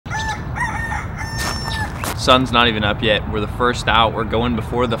Sun's not even up yet. We're the first out. We're going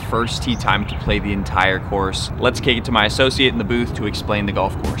before the first tee time to play the entire course. Let's kick it to my associate in the booth to explain the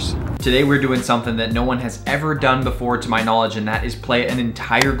golf course. Today we're doing something that no one has ever done before to my knowledge, and that is play an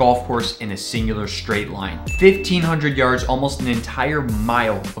entire golf course in a singular straight line. 1,500 yards, almost an entire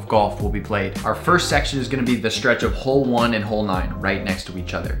mile of golf will be played. Our first section is gonna be the stretch of hole 1 and hole 9 right next to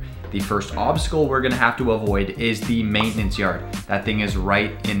each other. The first obstacle we're gonna have to avoid is the maintenance yard. That thing is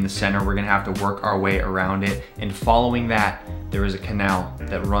right in the center. We're gonna have to work our way around it. And following that, there is a canal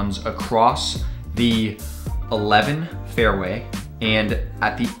that runs across the 11 fairway and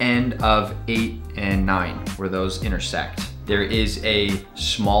at the end of 8 and 9 where those intersect. There is a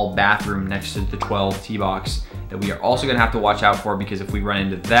small bathroom next to the 12 tee box that we are also gonna have to watch out for, because if we run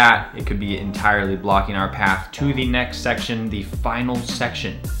into that, it could be entirely blocking our path to the next section, the final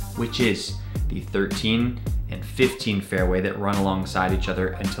section, which is the 13 and 15 fairway that run alongside each other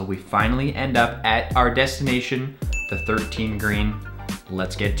until we finally end up at our destination, the 13 green.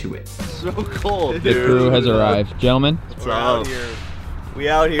 Let's get to it. So cold, The crew has arrived. Gentlemen, we're out here. We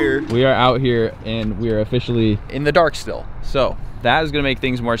out here. We are out here and we are officially in the dark still. So that is gonna make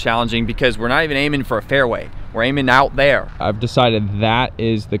things more challenging because we're not even aiming for a fairway. We're aiming out there. I've decided that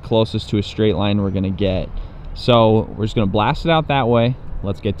is the closest to a straight line we're gonna get. So we're just gonna blast it out that way.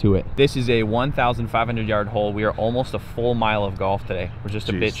 Let's get to it. This is a 1,500 yard hole. We are almost a full mile of golf today. We're just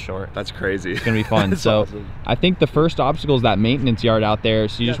a bit short. That's crazy. It's gonna be fun. So awesome. I think the first obstacle is that maintenance yard out there.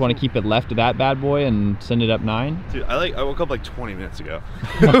 So you just want to keep it left of that bad boy and send it up 9. Dude, I woke up like 20 minutes ago.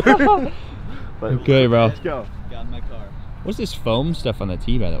 Okay, bro. Let's go. Got in my car. What's this foam stuff on the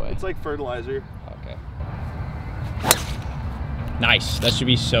tee, by the way? It's like fertilizer. Okay. Nice. That should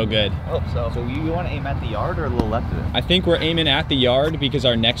be so good. I hope so. So you want to aim at the yard or a little left of it? I think we're aiming at the yard because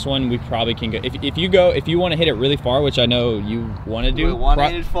our next one we probably can go. If you want to hit it really far, which I know you want to do, you want to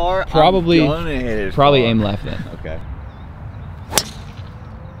hit it far? Probably, I'm gonna hit it probably far. aim left then. Okay.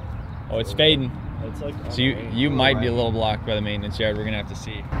 Oh, it's fading. It's like So you might be a little blocked by the maintenance yard. We're gonna have to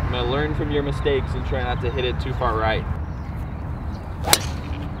see. I'm gonna learn from your mistakes and try not to hit it too far right.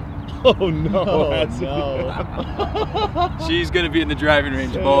 Oh no. no. She's gonna be in the driving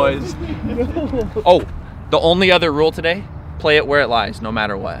range, boys. Oh, the only other rule today, play it where it lies, no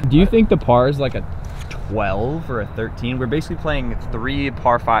matter what. Do you think the par is like a 12 or a 13? We're basically playing 3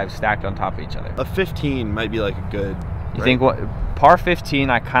 par 5s stacked on top of each other. A 15 might be like a good. You think what? Par 15,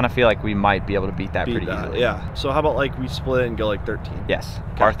 I kind of feel like we might be able to beat that pretty that, easily. yeah. So how about like we split it and go like 13? Yes.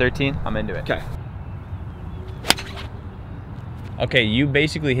 Par 13, I'm into it. Okay. Okay, you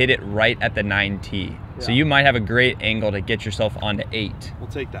basically hit it right at the 9 tee. So Yeah. you might have a great angle to get yourself onto 8. We'll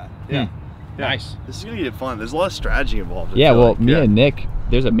take that. Yeah. Yeah. Nice. This is gonna get fun. There's a lot of strategy involved. I Yeah, feel well, like. me and Nick,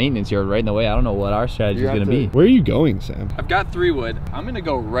 there's a maintenance yard right in the way. I don't know what our strategy is gonna be. Where are you going, Sam? I've got 3 wood. I'm gonna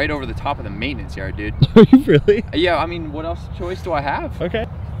go right over the top of the maintenance yard, dude. Are you really? Yeah, I mean, what else choice do I have? Okay.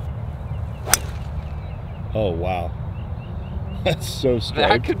 Oh wow. That's so That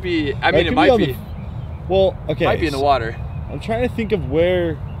striped. could be, I mean, it might be. Well, okay. Might be in the water. I'm trying to think of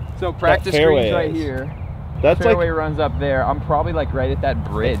where. So practice fairway green's right is. here. That's Fairway like runs up there. I'm probably like right at that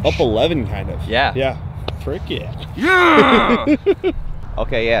bridge. up 11, kind of. Yeah. Yeah. Frick yeah. Yeah!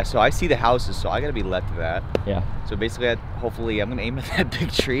 Okay, yeah. So I see the houses, so I gotta be left of that. Yeah. So basically, hopefully, I'm gonna aim at that big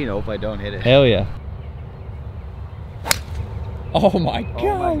tree and hope I don't hit it. Hell yeah. Oh my gosh.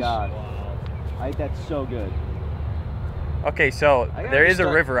 Oh my god. That's so good. Okay, so I gotta there is a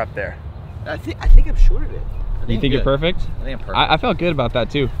start- river up there. I think I've shorted it. You think you're perfect? I think I'm perfect. I felt good about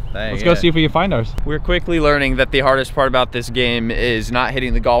that too. Dang, Let's go see if we can find ours. We're quickly learning that the hardest part about this game is not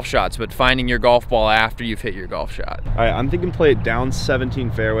hitting the golf shots, but finding your golf ball after you've hit your golf shot. All right, I'm thinking play it down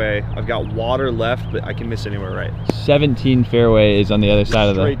 17 fairway. I've got water left, but I can miss anywhere right. 17 fairway is on the other side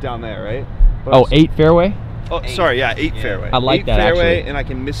of the. Straight down there, right? But Oh, 8 fairway? Oh, sorry, yeah, 8 fairway. I like 8 that, fairway, actually. and I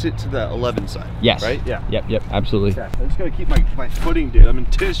can miss it to the 11 side. Yes. Right? Yeah. Yep, absolutely. Yeah, I just gotta keep my footing, dude. I'm in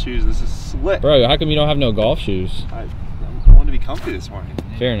tennis shoes. This is slick. Bro, how come you don't have no golf shoes? I wanted to be comfy this morning.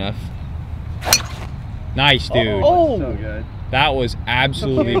 Fair enough. Nice, dude. Oh, so good. That was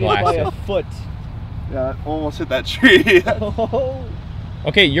absolutely blasted. foot. Yeah, almost hit that tree.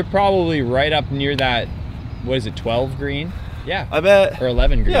 Okay, you're probably right up near that, what is it, 12 green? Yeah. I bet. Or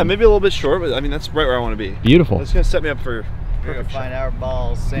 11 green. Yeah, maybe a little bit short, but I mean, that's right where I want to be. Beautiful. That's gonna set me up for We're gonna find our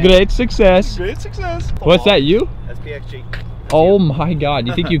balls. Sam. Great success. great success. What's that, you? That's PXG. Oh my God,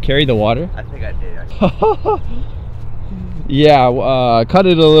 you think you carry the water? I think I did. Actually. Yeah, cut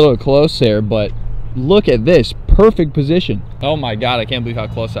it a little close there, but look at this, perfect position. Oh my God, I can't believe how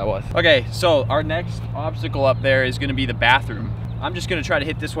close that was. Okay, so our next obstacle up there is gonna be the bathroom. I'm just gonna try to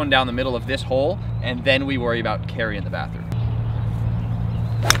hit this one down the middle of this hole, and then we worry about carrying the bathroom.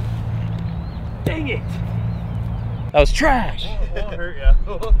 Dang it! That was trash. Won't hurt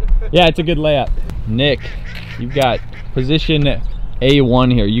you. Yeah, it's a good layup. Nick, you've got position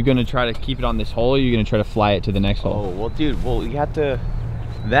A1 here. You gonna try to keep it on this hole, or are you gonna try to fly it to the next hole? Oh, well, dude, well, you have to,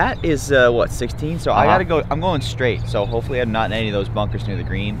 that is, what, 16? So I gotta go, I'm going straight. So hopefully I'm not in any of those bunkers near the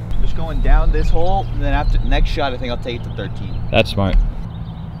green. I'm just going down this hole, and then after next shot, I think I'll take it to 13. That's smart.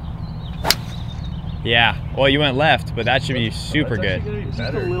 Yeah, well, you went left, but that should be super good. It's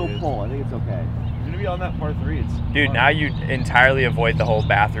just a little pull. I think it's okay. You're gonna be on that par 3. It's Dude, fun. now you entirely avoid the whole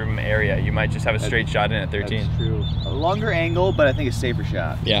bathroom area. You might just have a straight shot in at 13. That's true. A longer angle, but I think a safer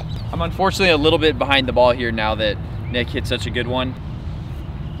shot. Yeah. I'm unfortunately a little bit behind the ball here now that Nick hit such a good one.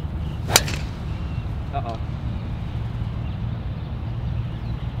 Uh-oh.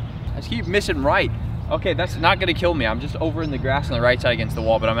 I just keep missing right. Okay, that's not gonna kill me. I'm just over in the grass on the right side against the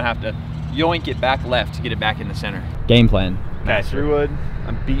wall, but I'm gonna have to yoink it back left to get it back in the center. Game plan. Okay, 3-wood.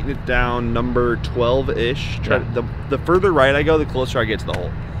 I'm beating it down number 12-ish. The further right I go, the closer I get to the hole.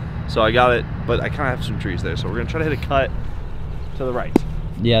 So I got it, but I kind of have some trees there. So we're gonna try to hit a cut to the right.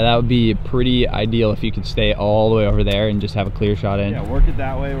 Yeah, that would be pretty ideal if you could stay all the way over there and just have a clear shot in. Yeah, work it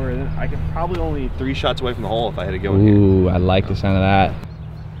that way where then I can probably only 3 shots away from the hole if I had to go in here. Ooh, I like the sound of that.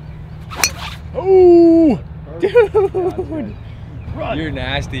 Ooh, dude. You're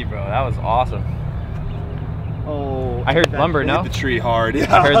nasty, bro. That was awesome. Oh, I heard lumber, no? Hit the tree hard.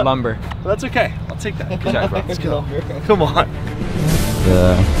 Yeah. I heard lumber. But that's okay. I'll take that. Good job, bro. Let's go. Come on.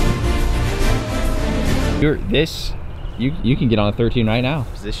 You can get on a 13 right now.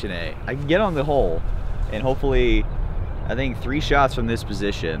 Position A. I can get on the hole, and hopefully, I think 3 shots from this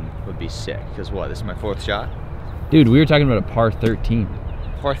position would be sick. Because what, this is my 4th shot? Dude, we were talking about a par 13.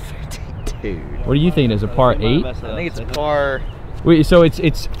 Par 13, dude. What do you think? Is it par 8? I think it's par... Wait, so it's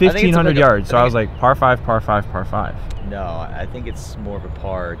 1,500 like yards. So I was like par 5, par 5, par 5. No, I think it's more of a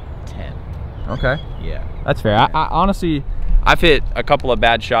par 10. Okay. Yeah. That's fair. I honestly, I've hit a couple of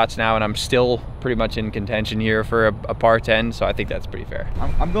bad shots now, and I'm still pretty much in contention here for a par 10, so I think that's pretty fair.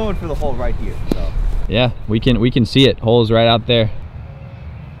 I'm going for the hole right here, so. yeah, we can see it. Hole's right out there.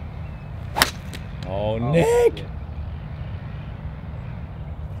 Oh, Nick. Yeah.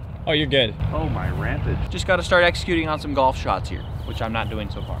 Oh, you're good. Oh, my rampage. Just got to start executing on some golf shots here, which I'm not doing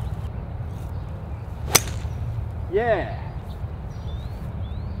so far. Yeah.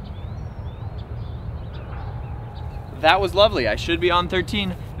 That was lovely. I should be on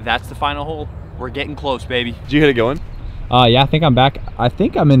 13. That's the final hole. We're getting close, baby. Did you hit it going? Yeah, I think I'm back. I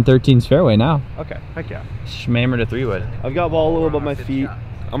think I'm in 13's fairway now. Okay, heck yeah. Schmammer to 3-wood. I've got ball a little above my feet.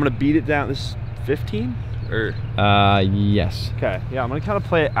 I'm gonna beat it down. This is 15? Or Yes. okay, yeah, I'm gonna kind of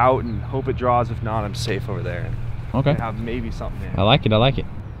play it out and hope it draws. If not, I'm safe over there and Okay. have maybe something in. I like it. I like it.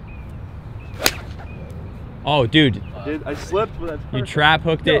 Oh, dude, I slipped, but that's perfect. you trap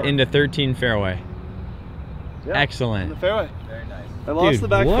hooked it into 13 fairway. Yeah, Excellent. in the fairway. Very nice. I lost Dude, the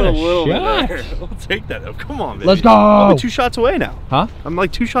back what foot a a little shot. bit there. I'll take that though. Come on, baby. Let's go. I'm like 2 shots away now. Huh? I'm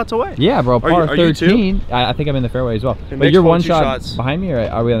like 2 shots away. Yeah, bro. Par Are you too? 13. I think I'm in the fairway as well. But next you're hole, 1 2 shot shots. behind me, or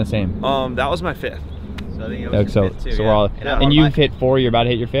are we on the same? That was my 5th. So I think it Okay, was your 5th too, so yeah. we're all. I'm And on you've my- hit 4. You're about to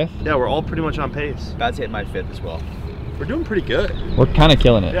hit your 5th. Yeah, we're all pretty much on pace. about to hit my 5th as well. We're doing pretty good. We're kind of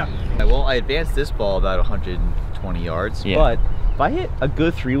killing it. Yeah. Well, I advanced this ball about 120 yards, Yeah. but if I hit a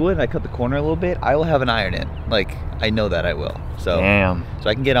good 3-wood and I cut the corner a little bit, I will have an iron in. Like, I know that I will. So, Damn. so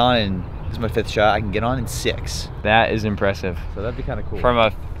I can get on, and this is my 5th shot. I can get on in 6. That is impressive. So that'd be kind of cool.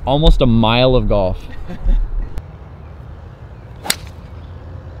 From almost a mile of golf.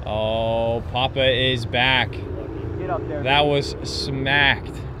 Oh, Papa is back. Get up there. That was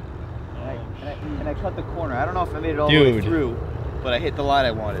smacked. And I cut the corner. I don't know if I made it all the way Dude. through, but I hit the line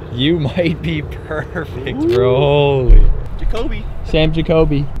I wanted. You might be perfect, bro. Holy. Jacoby. Sam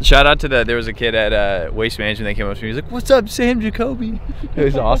Jacoby. Shout out to there was a kid at Waste Management that came up to me. He's like, "What's up, Sam Jacoby?" It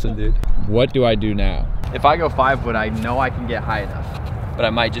was awesome, dude. What do I do now? If I go 5-wood, I know I can get high enough, but I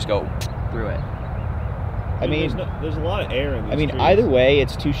might just go through it. I mean, there's a lot of air in these trees. either way,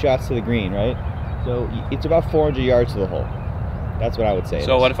 it's 2 shots to the green, right? So it's about 400 yards to the hole. That's what I would say.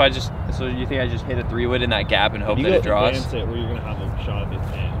 So what if I just? So you think I just hit a 3-wood in that gap and hope You that go it draws? Advance it where you're gonna have a shot at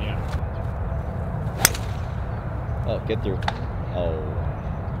the end, yeah. Oh, get through. Oh.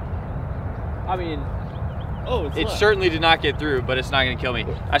 I mean, Oh, it certainly did not get through, but it's not going to kill me.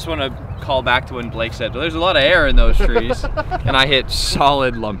 I just want to call back to when Blake said, "There's a lot of air in those trees," and I hit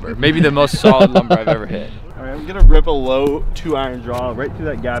solid lumber. Maybe the most solid lumber I've ever hit. All right, I'm gonna rip a low 2-iron draw right through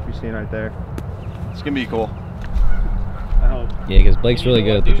that gap you're seeing right there. It's gonna be cool. I hope. Yeah, because Blake's really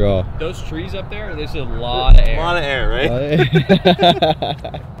good at the draw. Those trees up there, there's a lot of A lot of air, right?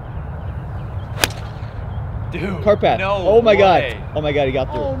 Dude, Carpath. no Oh my way. god. Oh my god, he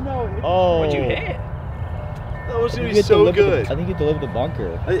got through. no. Oh. What'd you hit? That was gonna be so good. I think you delivered the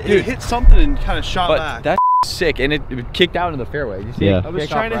bunker. It hit something and kind of shot back. That's sick, and it kicked out in the fairway. You see? Yeah. I was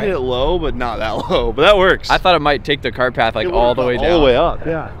trying to hit it low, but not that low. But that works. I thought it might take the cart path like all the way down. All the way up.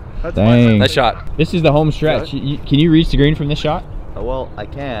 Yeah. That's Dang. Nice shot. This is the home stretch. Can you reach the green from this shot? Oh, well, I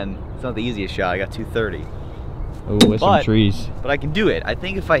can. It's not the easiest shot. I got 230. Oh, with some trees. But I can do it. I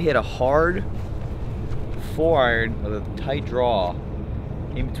think if I hit a hard 4-iron with a tight draw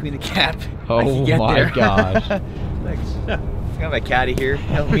in between the cap, I can get my there. gosh. Thanks. I got my caddy here.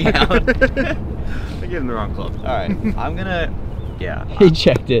 Help me out. I gave him the wrong club. All right. I'm gonna. Yeah. He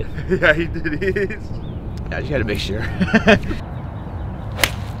checked it. Yeah, he did. I just had to make sure.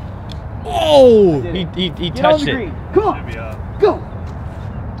 Oh! He touched it. Come on. Go.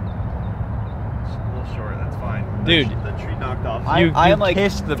 It's a little short. That's fine. Dude. The tree knocked off. You I'm like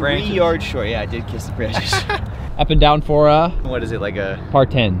kissed the 3 branches. yards short. Yeah, I did kiss the branches. Up and down for What is it, like a... par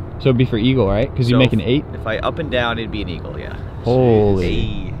 10. So it'd be for eagle, right? Because you make an 8. If I up and down, it'd be an eagle, yeah. Holy.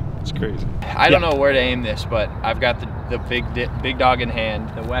 Hey. It's crazy. I don't know where to aim this, but I've got the big dog in hand,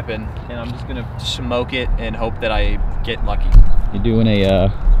 the weapon, and I'm just gonna smoke it and hope that I get lucky. You're doing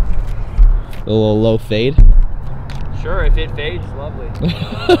a little low fade. Sure, if it fades, lovely.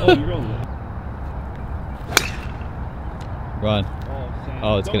 Oh, you're going. Run. Oh, Sam.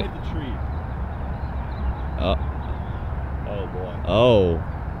 Oh, it's Don't gonna- hit the tree. Oh. Oh boy. Oh.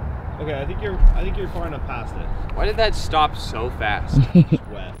 Okay, I think you're far enough past it. Why did that stop so fast? It's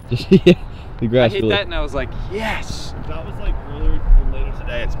wet. The I grass. hit that and I was like, yes. If that was like earlier and later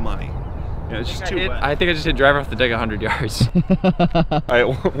today, it's money. Yeah, it's just too wet. I think I just hit driver off the deck 100 yards. All right,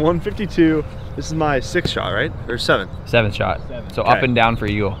 152. This is my 6th shot, right? Or 7th? 7th shot. So Okay. up and down for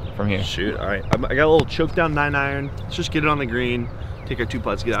eagle from here. Shoot. All right. I got a little choke down 9-iron. Let's just get it on the green. Take our 2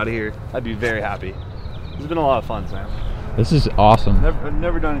 putts, get out of here. I'd be very happy. This has been a lot of fun, Sam. This is awesome. I've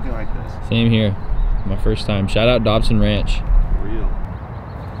never done anything like this. Same here. My first time. Shout out Dobson Ranch. Real.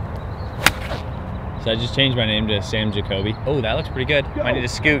 So I just changed my name to Sam Jacoby. Oh, that looks pretty good. Might need to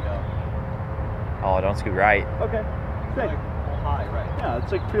scoot. Oh, don't scoot right. Okay. Sick. High, right. Yeah,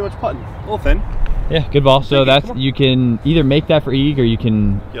 it's like pretty much putting. A little thin. Yeah, good ball. So Thank you. that's, Come on. you can either make that for eag or you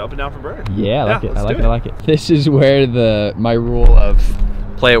can, Get up and down for bird. yeah, I like it. I let's like do it. I like it. This is where my rule of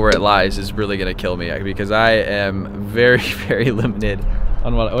Play it where it lies is really gonna kill me because I am very, very limited.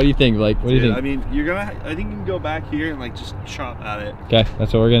 on what do you think? Like, what do you Yeah, think? I mean, I think you can go back here and like just chop at it. Okay,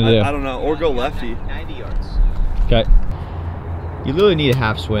 that's what we're gonna do. I don't know, or go lefty. 90 yards. Okay. You literally need a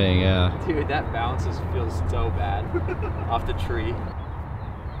half swing, yeah. Dude, that bounce feels so bad off the tree.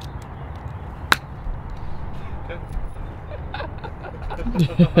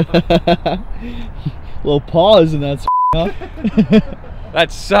 Little pause and that's huh?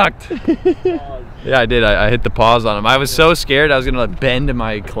 That sucked. Yeah, I did. I hit the pause on him. I was so scared I was gonna like, bend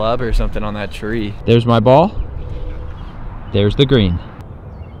my club or something on that tree. There's my ball. There's the green.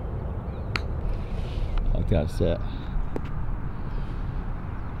 I've got to sit.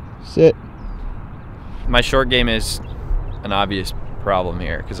 Sit. My short game is an obvious problem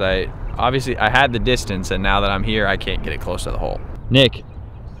here because I had the distance and now that I'm here I can't get it close to the hole. Nick,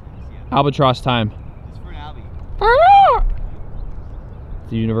 albatross time. It's for an Albie.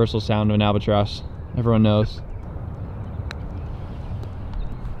 The universal sound of an albatross. Everyone knows.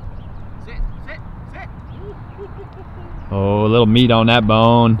 Sit. Oh, a little meat on that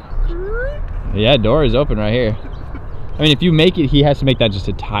bone. Yeah, door is open right here. I mean, if you make it, he has to make that just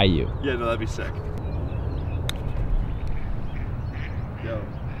to tie you. Yeah, no, that'd be sick. Yo.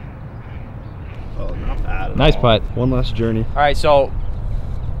 Oh, not bad. Nice putt. One last journey. All right, so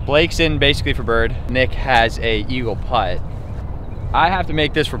Blake's in basically for bird. Nick has a eagle putt. I have to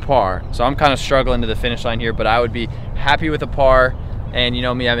make this for par, so I'm kind of struggling to the finish line here, but I would be happy with a par. And you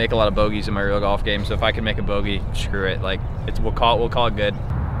know me, I make a lot of bogeys in my real golf game, so if I can make a bogey, screw it. Like we'll call it good.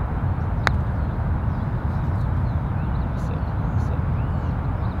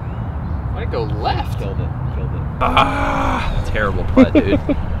 Why'd it go left? Killed it. Ah, terrible putt, dude.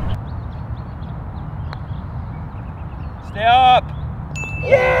 Stay up.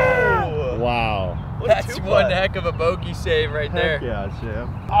 Yeah! Wow. That's one heck of a bogey save right there. Yeah,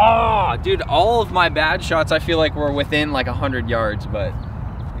 Sam. Oh, dude, all of my bad shots I feel like were within like 100 yards, but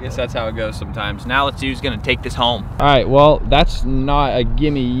I guess that's how it goes sometimes. Now let's see who's gonna take this home. All right, well, that's not a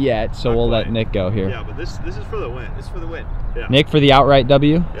gimme yet, so Not we'll quite. let Nick go here. Yeah, but this is for the win. This is for the win. Yeah. Nick for the outright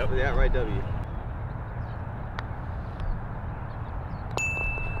W. Yep. For the outright W.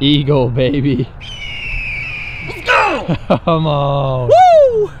 Eagle, baby. Let's go! Come on.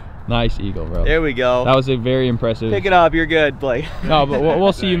 Woo! Nice eagle, bro. There we go. That was a very impressive. Pick it up, you're good, Blake. No, but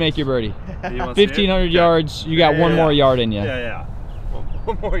we'll see you make your birdie. You wanna see it? 1,500 yards. You got one more yard in you. Yeah.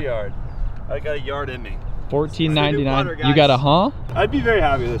 One more yard. I got a yard in me. $14.99. You got a huh? I'd be very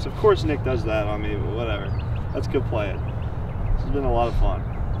happy with this. Of course Nick does that on me, but whatever. That's good playing. This has been a lot of fun.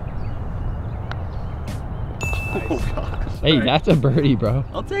 Nice. Oh God. Hey, that's a birdie, bro.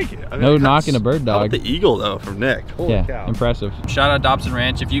 I'll take it. I mean, No knocking a bird how dog. about the eagle though from Nick? Holy Yeah, cow. impressive. Shout out Dobson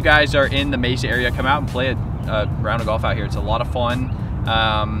Ranch. If you guys are in the Mesa area, come out and play a round of golf out here. It's a lot of fun.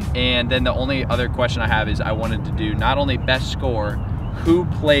 And then the only other question I have is I wanted to do not only best score, who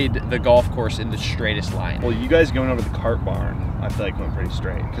played the golf course in the straightest line? Well, you guys going over the cart barn, I feel like went pretty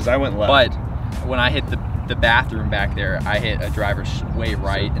straight because I went left. But when I hit the bathroom back there, I hit a driver way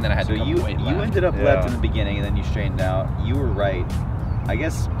right, and then I had to come way left. You ended up left in the beginning, and then you straightened out. You were right. I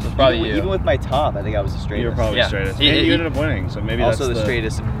guess probably even with my top, I think I was the straightest. You were probably straightest. And you ended up winning, so maybe also that's the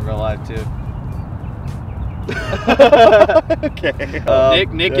straightest in real life too. Okay.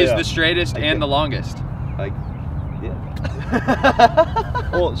 Nick is the straightest and the longest. Like, yeah.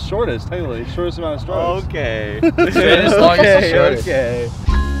 Well, shortest, technically. Shortest amount of strokes. Okay. Straightest, longest, and shortest. Okay.